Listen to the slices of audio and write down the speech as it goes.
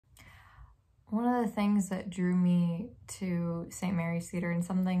One of the things that drew me to St. Mary's Theater, and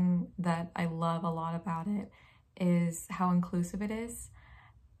something that I love a lot about it, is how inclusive it is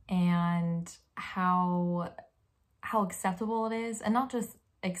and how acceptable it is, and not just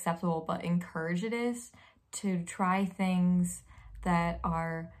acceptable, but encouraged it is to try things that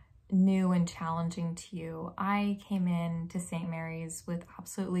are new and challenging to you. I came in to St. Mary's with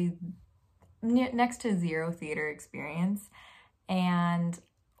absolutely next to zero theater experience, and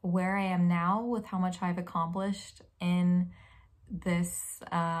where I am now with how much I've accomplished in this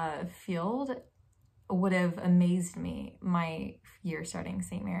field would have amazed me my year starting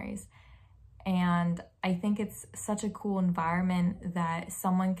St. Mary's. And I think it's such a cool environment that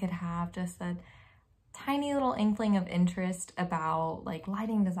someone could have just a tiny little inkling of interest about like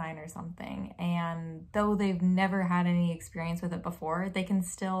lighting design or something. And though they've never had any experience with it before, they can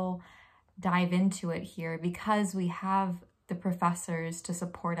still dive into it here because we have the professors to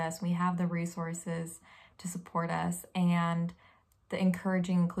support us, we have the resources to support us, and the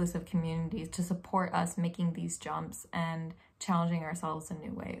encouraging, inclusive communities to support us making these jumps and challenging ourselves in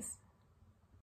new ways.